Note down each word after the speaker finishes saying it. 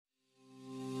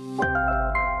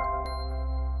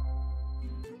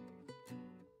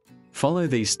Follow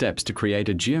these steps to create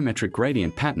a geometric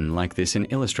gradient pattern like this in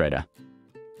Illustrator.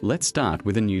 Let's start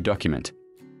with a new document.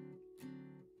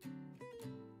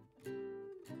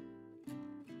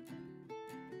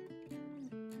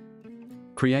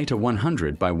 Create a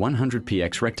 100 by 100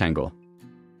 px rectangle.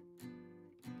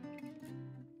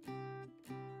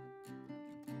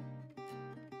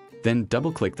 Then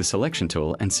double-click the selection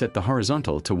tool and set the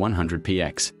horizontal to 100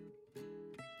 px.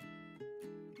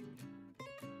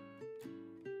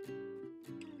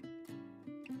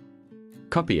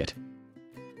 Copy it.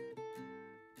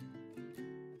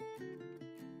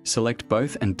 Select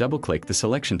both and double-click the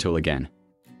selection tool again.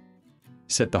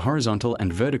 Set the horizontal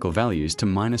and vertical values to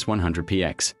 -100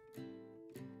 px.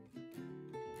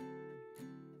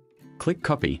 Click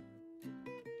Copy.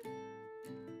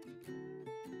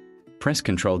 Press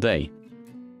Ctrl D.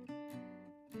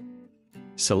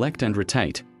 Select and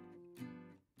rotate.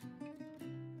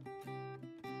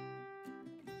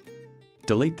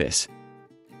 Delete this.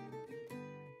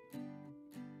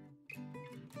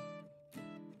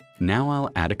 Now I'll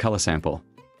add a color sample.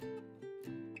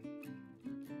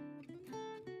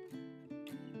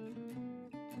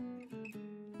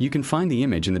 You can find the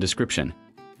image in the description.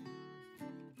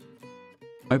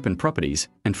 Open Properties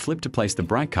and flip to place the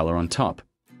bright color on top.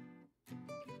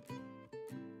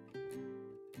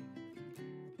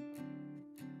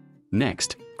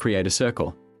 Next, create a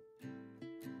circle.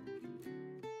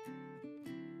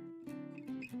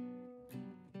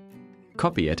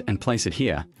 Copy it and place it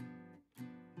here.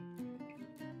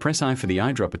 Press I for the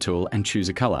eyedropper tool and choose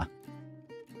a color.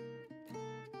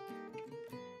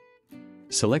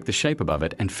 Select the shape above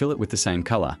it and fill it with the same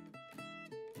color.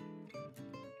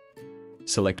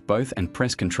 Select both and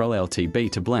press Ctrl-Alt-B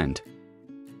to blend.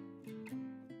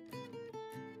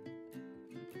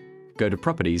 Go to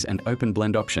Properties and open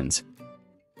Blend Options.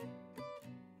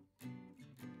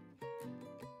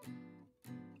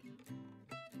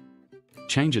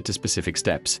 Change it to specific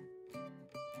steps.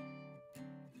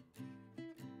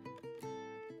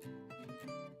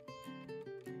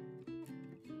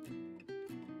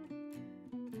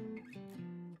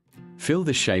 Fill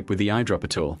the shape with the eyedropper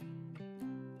tool.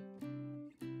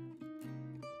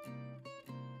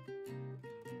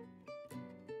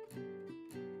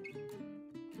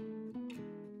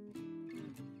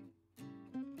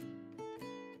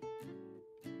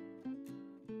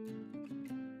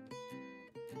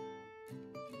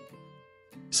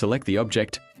 Select the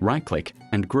object, right-click,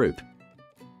 and group.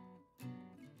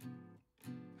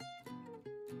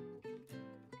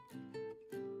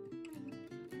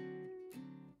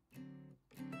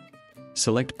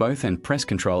 Select both and press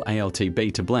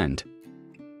Ctrl-Alt-B to blend.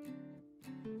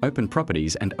 Open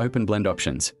Properties and open Blend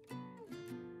Options.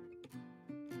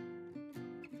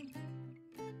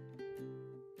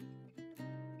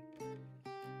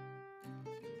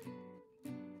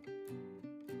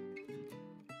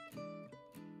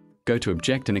 Go to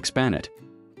Object and expand it.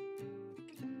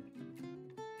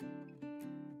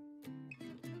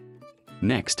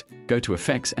 Next, go to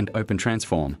Effects and open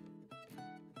Transform.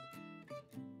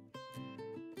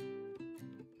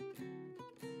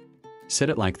 Set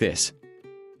it like this.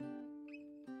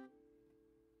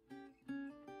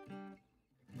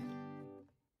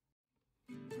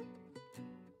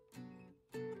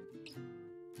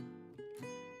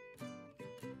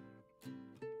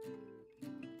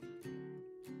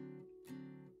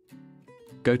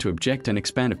 Go to Object and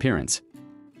expand Appearance.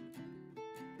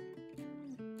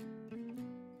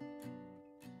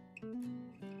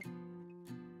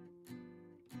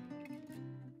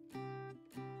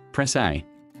 Press A.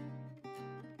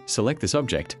 Select this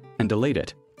object and delete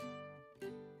it.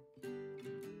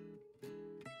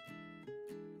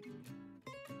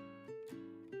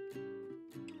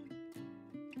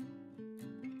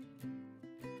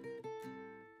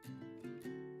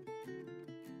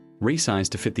 Resize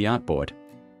to fit the artboard.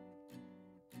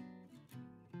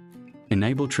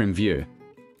 Enable Trim View.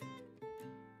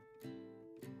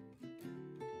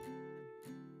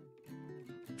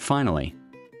 Finally,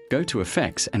 go to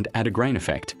Effects and add a grain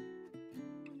effect.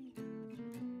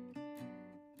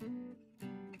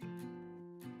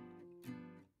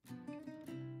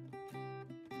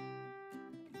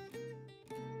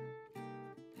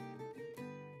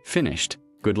 Finished.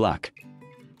 Good luck.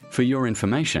 For your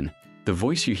information, the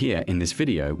voice you hear in this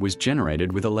video was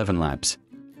generated with ElevenLabs.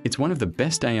 It's one of the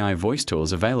best AI voice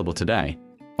tools available today,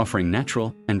 offering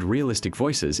natural and realistic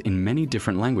voices in many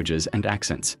different languages and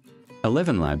accents.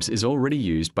 ElevenLabs is already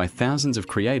used by thousands of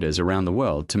creators around the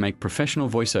world to make professional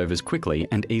voiceovers quickly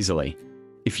and easily.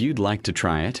 If you'd like to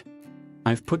try it,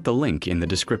 I've put the link in the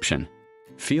description.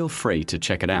 Feel free to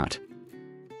check it out.